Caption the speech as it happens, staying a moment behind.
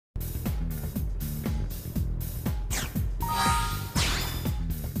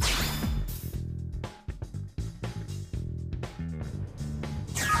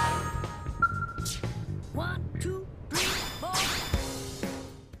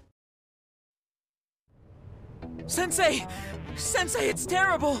Sensei! Sensei, it's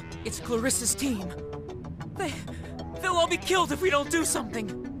terrible! It's Clarissa's team. They'll all be killed if we don't do something.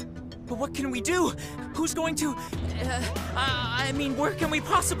 But what can we do? Who's going to... I mean, where can we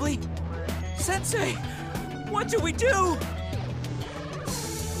possibly... Sensei! What do we do?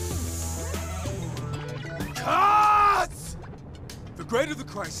 Cut! The greater the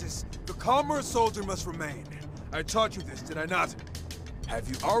crisis, the calmer a soldier must remain. I taught you this, did I not? Have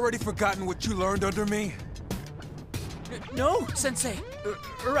you already forgotten what you learned under me? No, Sensei.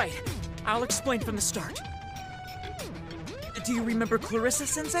 Right. I'll explain from the start. Do you remember Clarissa,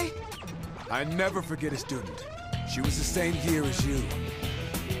 Sensei? I never forget a student. She was the same year as you.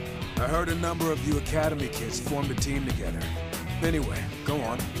 I heard a number of you Academy kids formed a team together. Anyway, go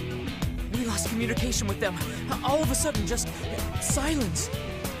on. We lost communication with them. All of a sudden, just silence.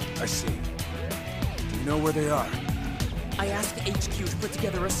 I see. Do you know where they are? I asked HQ to put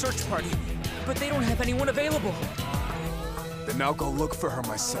together a search party, but they don't have anyone available. Then I'll go look for her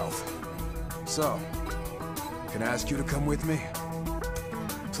myself. So, can I ask you to come with me?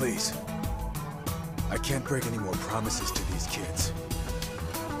 Please. I can't break any more promises to these kids.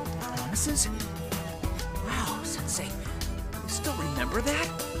 Promises? Wow, Sensei. You still remember that?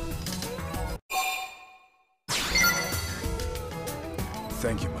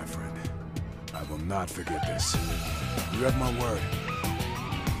 Thank you, my friend. I will not forget this. You have my word.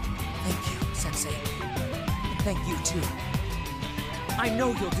 Thank you, Sensei. Thank you, too. I know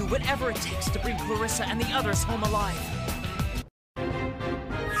you'll do whatever it takes to bring Clarissa and the others home alive.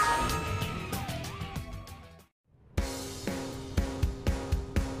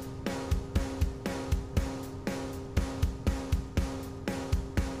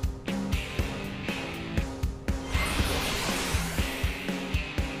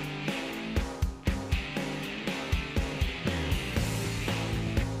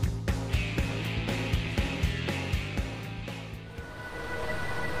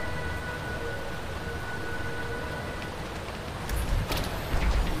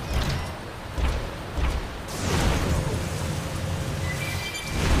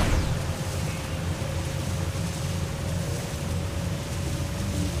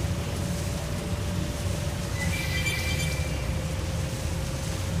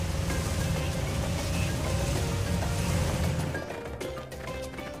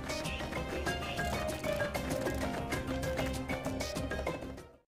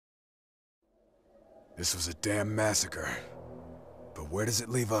 This was a damn massacre. But where does it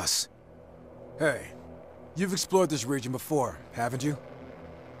leave us? Hey, you've explored this region before, haven't you?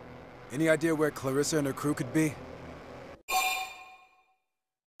 Any idea where Clarissa and her crew could be?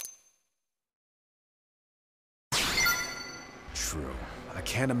 True. I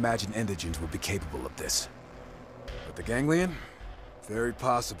can't imagine indigents would be capable of this. But the Ganglion? Very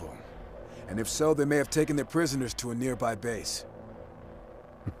possible. And if so, they may have taken their prisoners to a nearby base.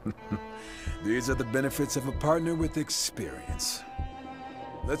 These are the benefits of a partner with experience.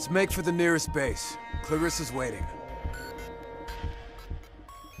 Let's make for the nearest base. Clarissa's waiting.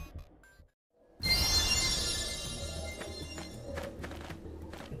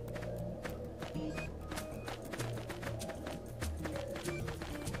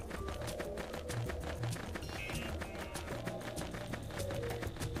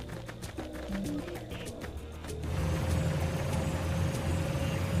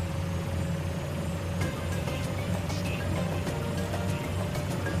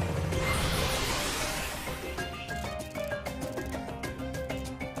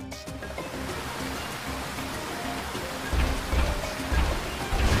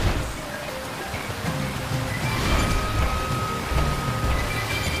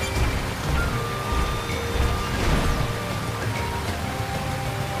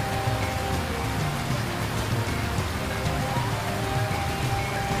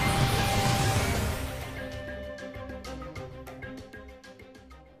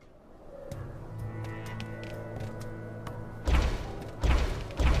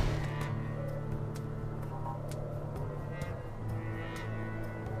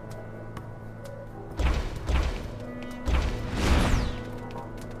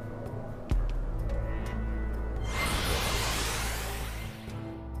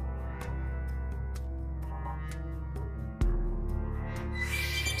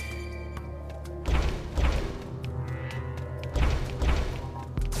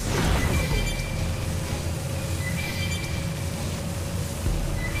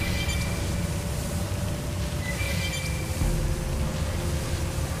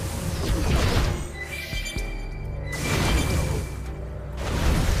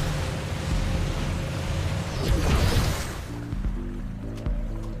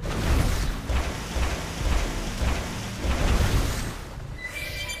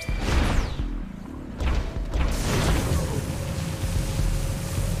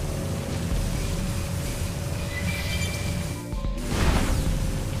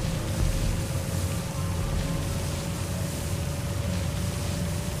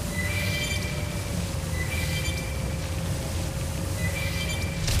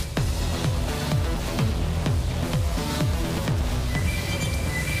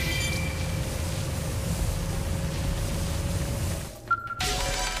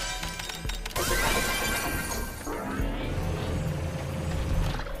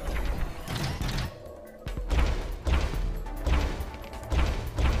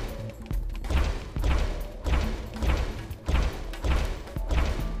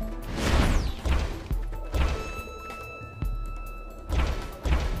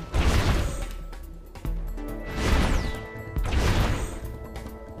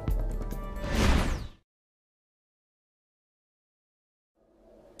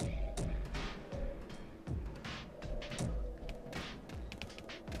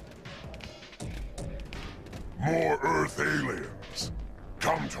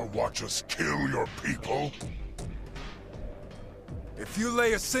 Come to watch us kill your people? If you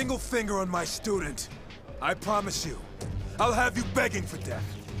lay a single finger on my student, I promise you, I'll have you begging for death.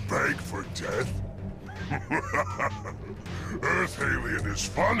 Beg for death? Earth alien is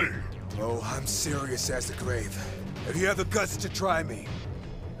funny. Oh, I'm serious as the grave. If you have the guts to try me.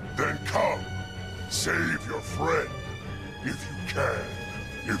 Then come, save your friend. If you can.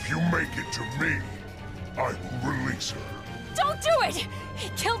 If you make it to me, I will release her. Don't do it! He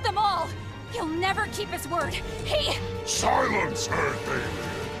killed them all! He'll never keep his word. He... Silence, Earth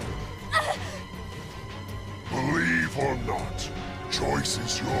alien! Believe or not, choice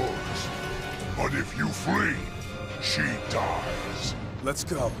is yours. But if you flee, she dies. Let's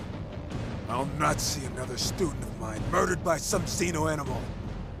go. I'll not see another student of mine murdered by some xeno animal.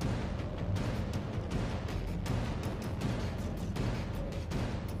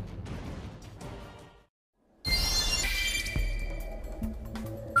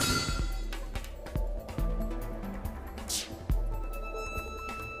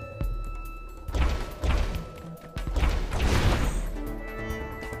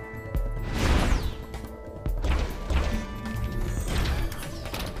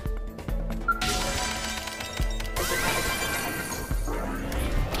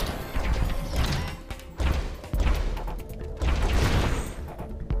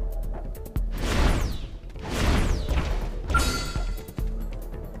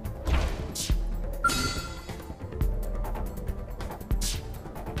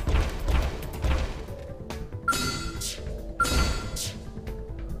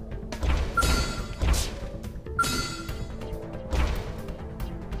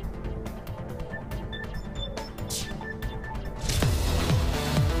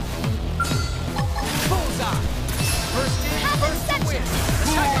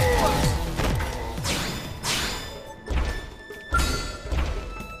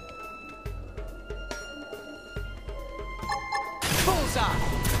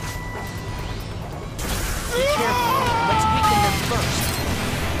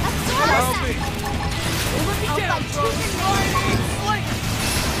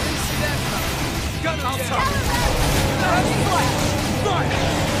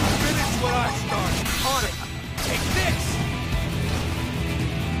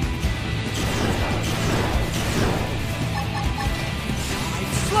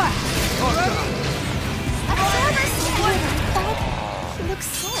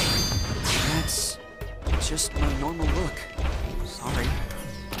 Just my normal look. Sorry.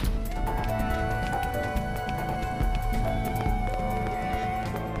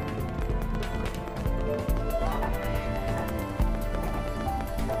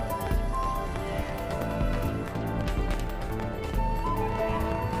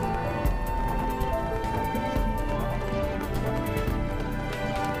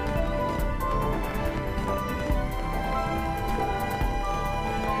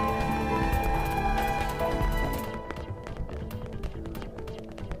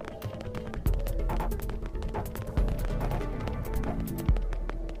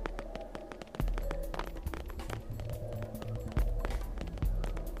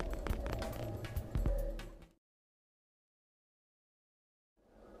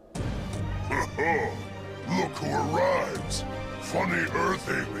 Look who arrives! Funny Earth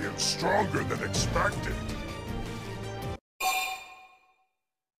alien stronger than expected.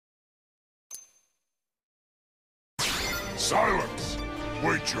 Silence!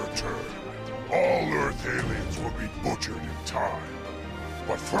 Wait your turn. All Earth aliens will be butchered in time.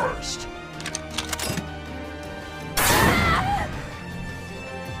 But first...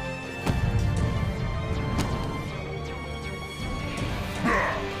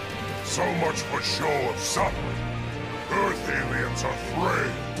 So much for show of suffering. Earth aliens are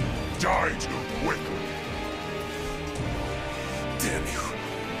frail. Die too quickly. Damn you!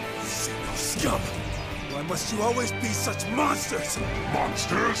 Xeno scum! Why must you always be such monsters?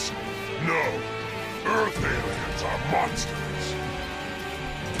 Monsters? No. Earth aliens are monsters.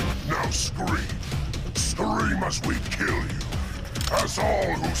 Now scream. Scream as we kill you. As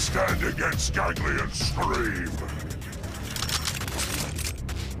all who stand against Ganglion scream.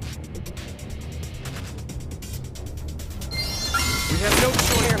 We have no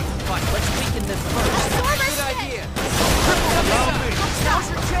choice but to fight. Let's weaken them first. Good idea. Allow me. Now's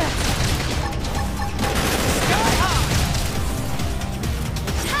your chance. Sky high.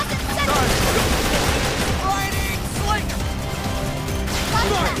 Riding slinger.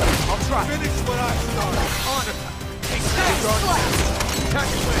 I'll try. Finish what I started. Honor. Take that. Attack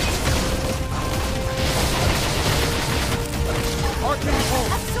away. Arcane hold.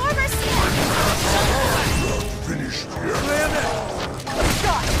 Absorber scan. Finish here.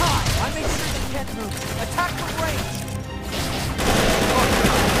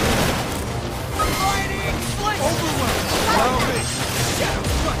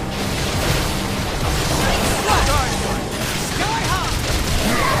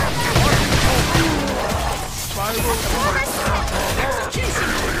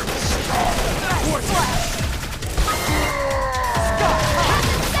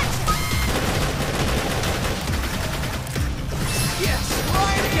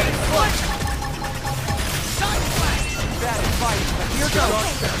 go!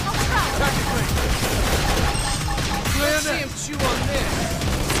 Technically. Let's see him chew on this.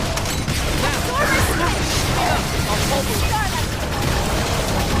 Now, I'll hold him.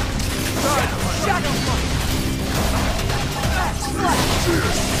 Shadow Monk.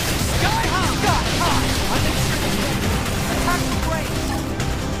 Sky high. I'm in tricky. Attack the brain.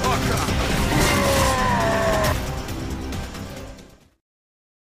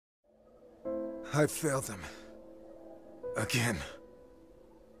 I failed them. Again.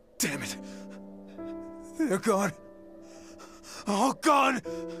 Damn it. They're gone. All gone!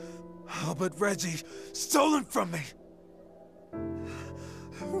 All but Reggie, stolen from me!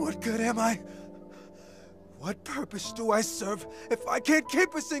 What good am I? What purpose do I serve if I can't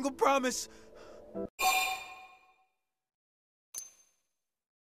keep a single promise?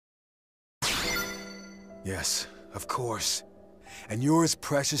 Yes, of course. And you're as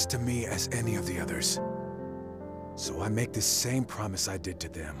precious to me as any of the others. So I make the same promise I did to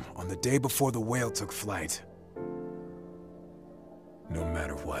them on the day before the whale took flight. No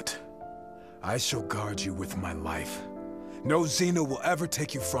matter what, I shall guard you with my life. No Xeno will ever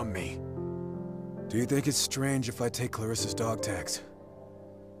take you from me. Do you think it's strange if I take Clarissa's dog tags?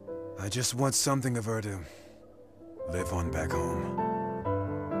 I just want something of her to live on back home.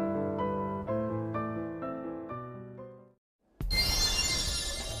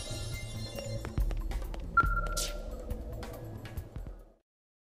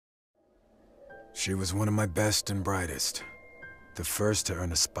 She was one of my best and brightest. The first to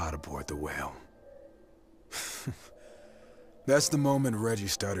earn a spot aboard the whale. That's the moment Reggie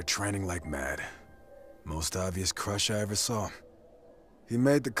started training like mad. Most obvious crush I ever saw. He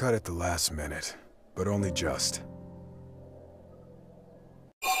made the cut at the last minute, but only just.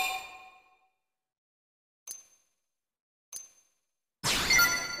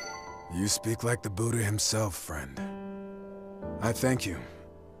 You speak like the Buddha himself, friend. I thank you.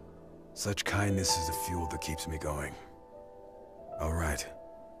 Such kindness is the fuel that keeps me going. All right.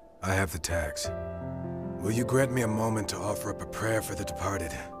 I have the tags. Will you grant me a moment to offer up a prayer for the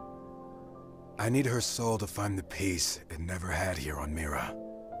departed? I need her soul to find the peace it never had here on Mira.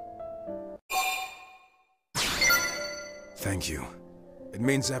 Thank you. It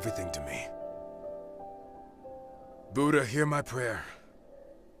means everything to me. Buddha, hear my prayer.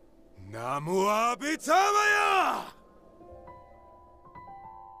 Namu Abhitamaya!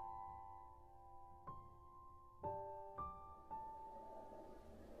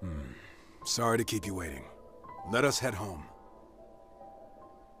 Sorry to keep you waiting. Let us head home.